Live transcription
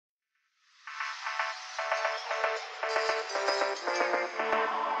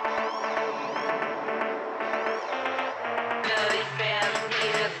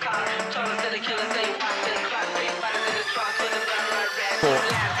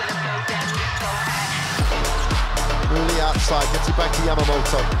Really outside, gets it back to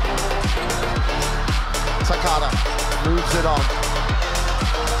Yamamoto. Takada moves it on.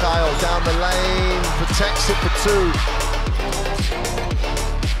 Kyle down the lane, protects it for two.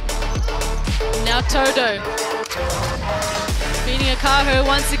 Now Todo. Beating Akaho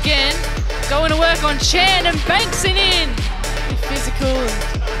once again. Going to work on Chen and banks it in. Physical and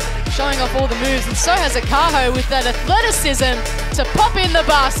showing off all the moves. And so has Akaho with that athleticism to pop in the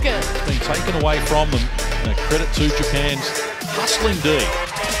basket. Been taken away from them. Credit to Japan's hustling D.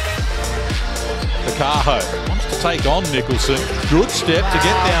 Akaho wants to take on Nicholson. Good step to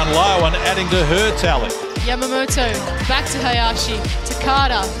get down low and adding to her tally. Yamamoto back to Hayashi.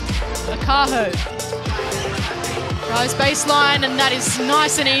 Takada. Akaho. Drives baseline, and that is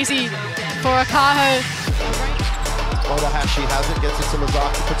nice and easy for Akaho. Odahashi has it, gets it to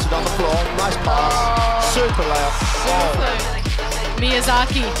Miyazaki, puts it on the floor. Nice pass. Super layup.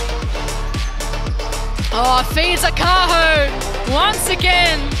 Miyazaki. Oh, feeds Akaho once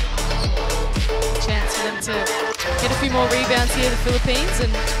again. Chance for them to get a few more rebounds here, the Philippines,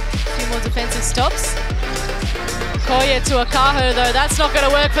 and a few more defensive stops. Koya to Akaho, though, that's not going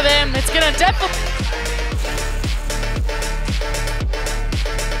to work for them. It's going to definitely...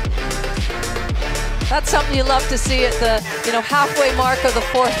 That's something you love to see at the halfway mark of the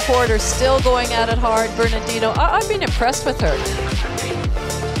fourth quarter, still going at it hard. Bernardino, I've been impressed with her.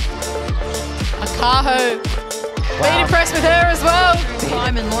 Akaho, been impressed with her as well.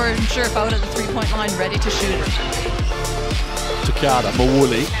 Time and Lauren Scherf out at the three-point line, ready to shoot it. Takada,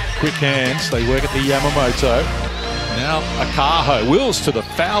 Mawuli, quick hands, they work at the Yamamoto. Now Akaho wheels to the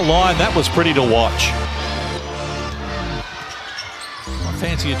foul line, that was pretty to watch.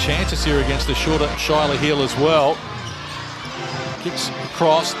 Fancier chances here against the shorter Shyla Hill as well. Kicks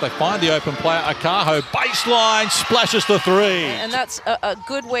across, they find the open player, Akaho, baseline, splashes the three. And that's a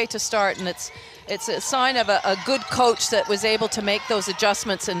good way to start, and it's a sign of a good coach that was able to make those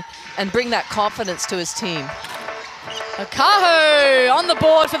adjustments and bring that confidence to his team. Akaho on the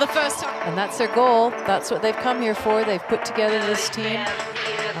board for the first time. And that's their goal. That's what they've come here for. They've put together this team.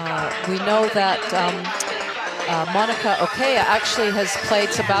 We know that Monica Okea actually has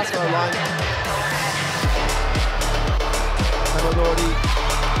played some basketball.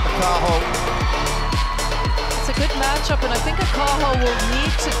 Akaho. It's a good matchup, and I think Akaho will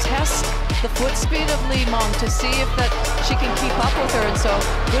need to test the foot speed of Lee Mong to see if that she can keep up with her, and so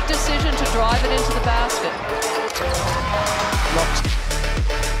good decision to drive it into the basket.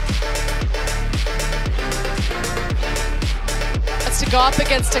 That's to go up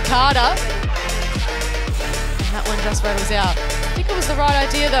against Takada. That one just rattles out. I think it was the right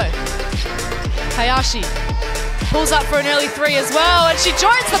idea though. Hayashi pulls up for an early three as well, and she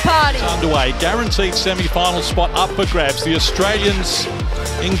joins the party. It's underway, guaranteed semi-final spot up for grabs. The Australians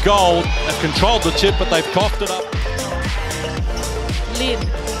in gold have controlled the tip, but they've coughed it up. Lin.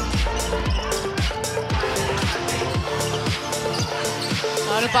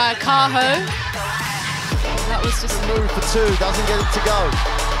 Started by Akaho. That was just a move for two, doesn't get it to go.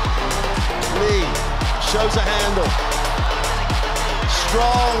 Lee shows a handle.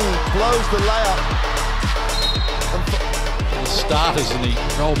 Strong, blows the layup. Starters in the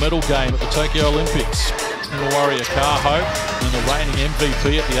gold medal game at the Tokyo Olympics. Himawari Akaho, and the reigning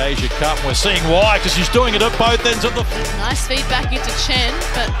MVP at the Asia Cup. And we're seeing why, because she's doing it at both ends of the floor. Nice feedback into Chen,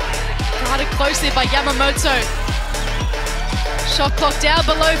 but guarded closely by Yamamoto. Shot clock down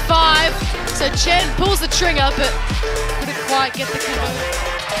below 5. So Chen pulls the trigger, but couldn't quite get the conversion.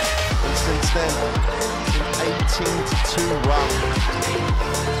 And since then, it's an 18-2 run.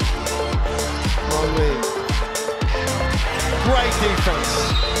 Great defense.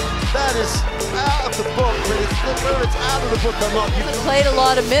 That is out of the book, but it's out of the book or not. She hasn't played a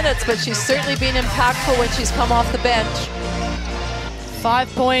lot of minutes, but she's certainly been impactful when she's come off the bench.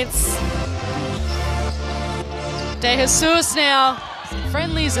 5 points. De Jesus now. Some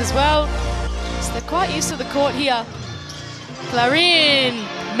friendlies as well. So they're quite used to the court here. Clarin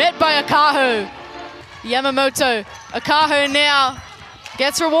met by Akaho. Yamamoto. Akaho now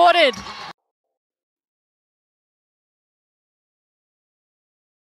gets rewarded.